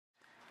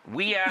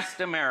We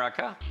asked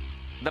America,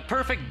 the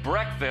perfect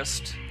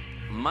breakfast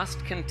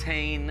must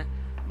contain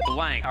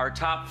blank. Our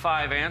top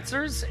 5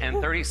 answers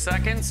and 30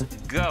 seconds,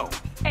 go.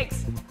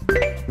 Eggs.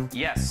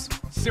 Yes.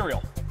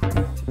 Cereal.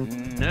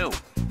 No.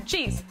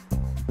 Cheese.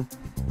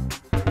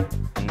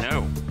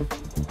 No.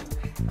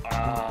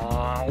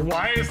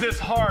 Why is this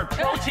hard?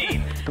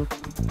 Protein.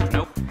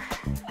 Nope.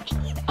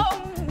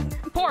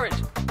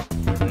 Porridge.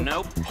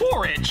 Nope.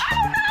 Porridge. I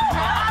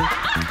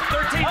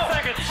don't know. 13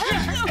 seconds.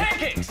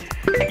 Pancakes.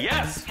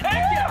 Yes. Heck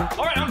yeah.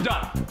 All right, I'm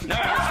done. No,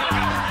 you're still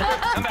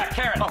good. Come back,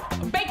 Karen.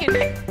 Bacon.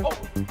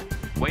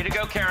 Way to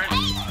go, Karen.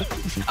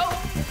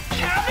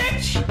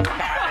 Cabbage.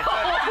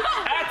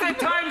 That's it.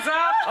 Time's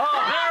up.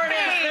 There it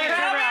is. There's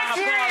your round of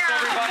applause,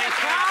 everybody.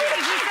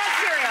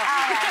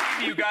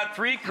 You got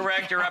 3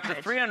 correct. You're up to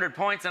 300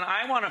 points, and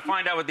I want to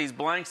find out what these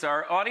blanks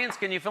are. Audience,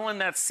 can you fill in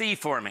that C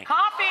for me?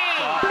 Coffee.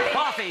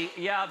 Coffee.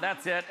 Yeah,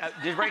 that's it.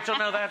 Did Rachel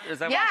know that? Is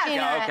that Yeah, what? she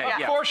knew Okay.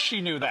 it. Of course she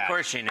knew that. Of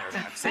course she knew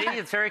that. See,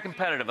 it's very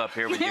competitive up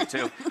here with you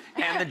two.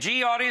 And the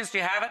G audience, do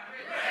you have it?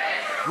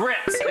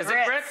 Grits. Is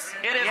it grits?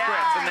 It is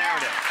grits, and there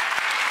it is.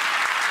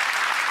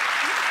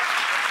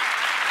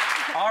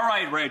 All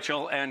right,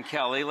 Rachel and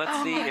Kelly,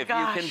 let's see if you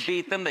can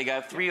beat them. They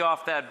got 3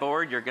 off that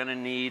board. You're going to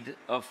need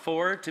a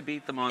 4 to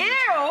beat them on this. Ew!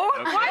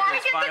 Okay, Why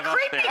did there's I get 5 the up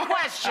creepy there.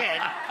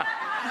 question?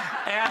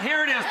 And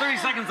here it is, 30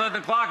 seconds on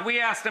the clock. We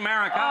asked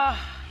America.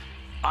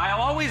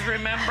 I'll always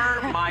remember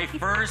my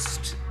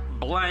first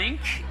blank.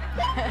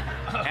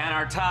 And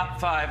our top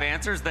 5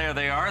 answers, there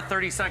they are.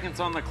 30 seconds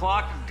on the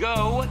clock.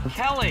 Go,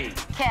 Kelly.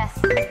 Kiss.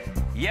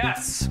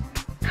 Yes.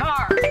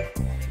 Car.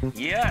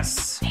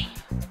 Yes.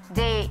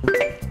 Date.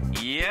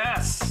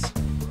 Yes.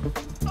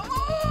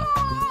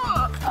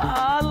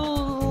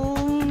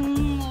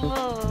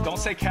 Don't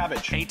say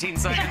cabbage. 18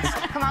 seconds.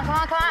 Come on, come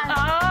on, come on.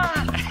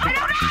 I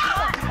don't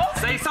know.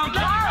 Say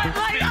something. I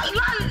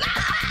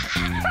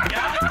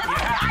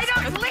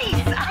don't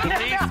lease.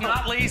 Lease,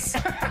 not lease.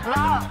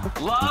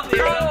 Love. Love is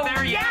up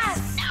there,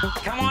 yes.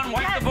 Come on,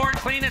 wipe the board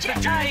clean. It's a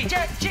J.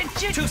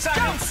 2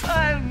 seconds.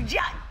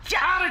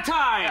 Out of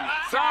time.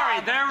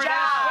 Sorry, there it is.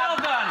 Well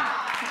done.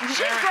 She's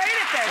great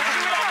at this. She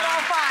would have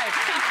all 5.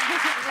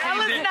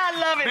 Ella's not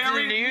loving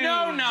it.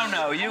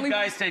 No. You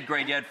guys did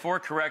great. You had 4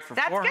 correct for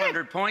That's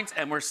 400 points,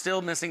 and we're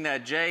still missing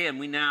that J, and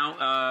we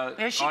now...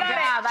 There she on goes.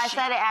 that- Job. I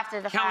said it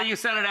after the Kelly, fact. you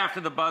said it after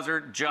the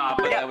buzzer. Job,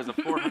 but that was a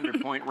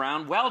 400-point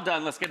round. Well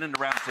done. Let's get into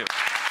round 2.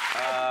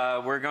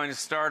 We're going to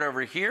start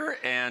over here,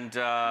 and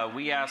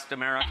we asked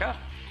America,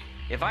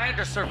 if I had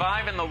to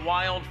survive in the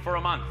wild for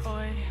a month,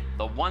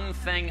 the one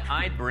thing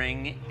I'd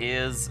bring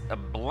is a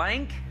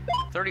blank.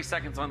 30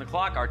 seconds on the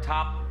clock. Our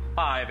top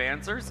 5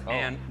 answers,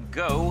 and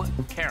go,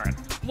 Karen.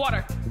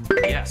 Water.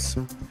 Yes.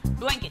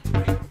 Blanket.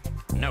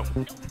 No.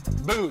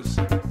 Booze.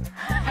 No.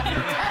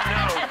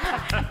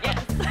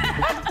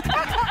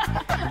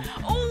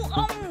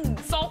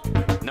 Salt.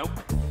 Nope.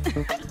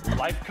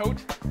 Life coat.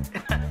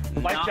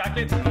 Life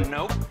jacket.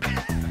 Nope.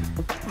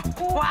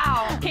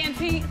 Wow.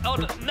 Canteen. Oh,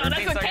 no,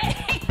 13 that's okay.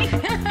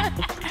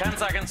 10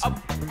 seconds.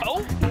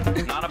 Boat.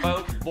 Not a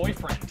boat.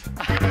 Boyfriend.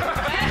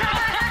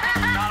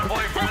 Not a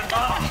boyfriend.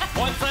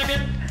 1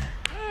 second.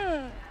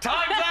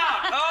 Time's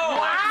out. Oh,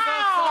 I'm so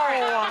sorry.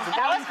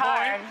 That was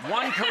hard.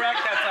 1 correct.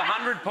 That's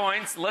 100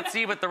 points. Let's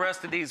see what the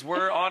rest of these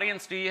were.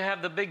 Audience, do you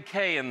have the big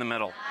K in the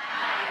middle?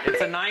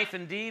 It's a knife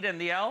indeed, and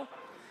the L?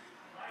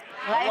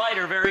 A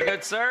lighter. Very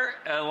good, sir.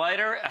 A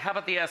lighter. How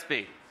about the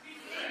SB?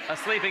 A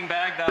sleeping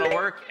bag. That'll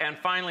work. And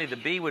finally, the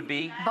B would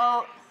be?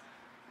 Boat.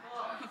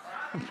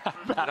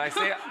 Did I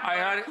say?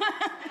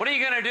 What are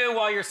you going to do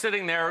while you're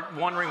sitting there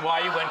wondering why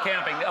you went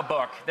camping? A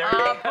book. There you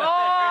go. In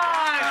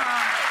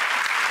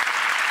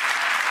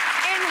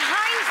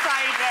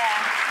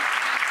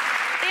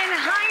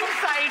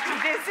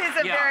hindsight, this is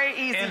a very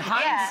easy. In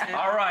hindsight.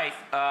 All right.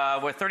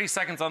 With 30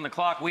 seconds on the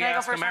clock, we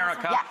asked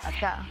America. Yeah, let's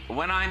go.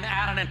 When I'm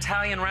at an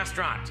Italian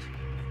restaurant,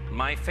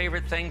 my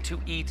favorite thing to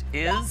eat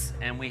is,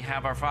 and we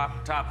have our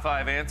top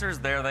 5 answers.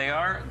 There they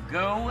are.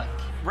 Go,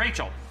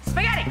 Rachel.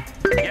 Spaghetti.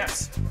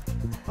 Yes.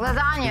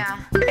 Lasagna.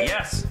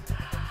 Yes.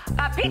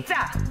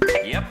 Pizza.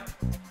 Yep.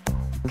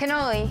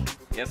 Cannoli.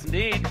 Yes,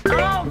 indeed.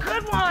 Oh,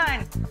 good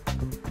one.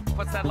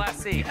 What's that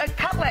last C? A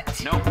cutlet.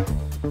 Nope.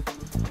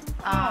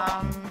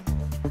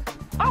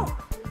 Oh,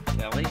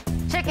 Kelly.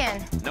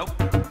 Chicken. Nope.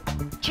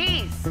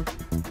 cheese.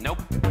 Nope.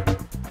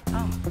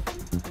 Oh.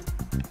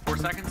 4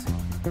 seconds.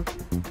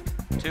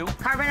 2.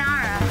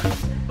 Carbonara.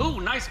 Ooh,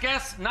 nice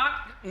guess.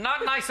 Not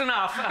nice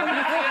enough. That's the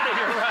end of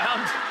your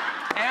round.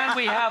 And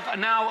we have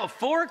now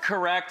 4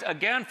 correct,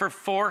 again, for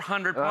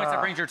 400 points.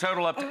 That brings your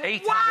total up to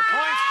 800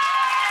 points.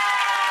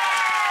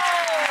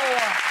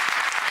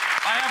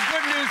 I have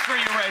good news for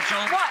you,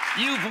 Rachel. What?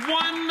 You've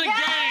won the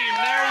game.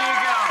 There you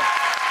go.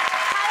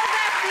 How does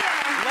that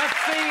feel? Let's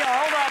see.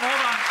 Hold on.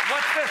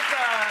 What's this?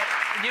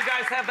 You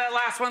guys have that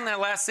last one, that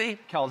last C?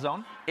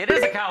 Calzone. It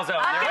is a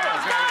calzone. There it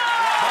is.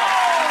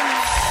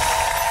 Let's go.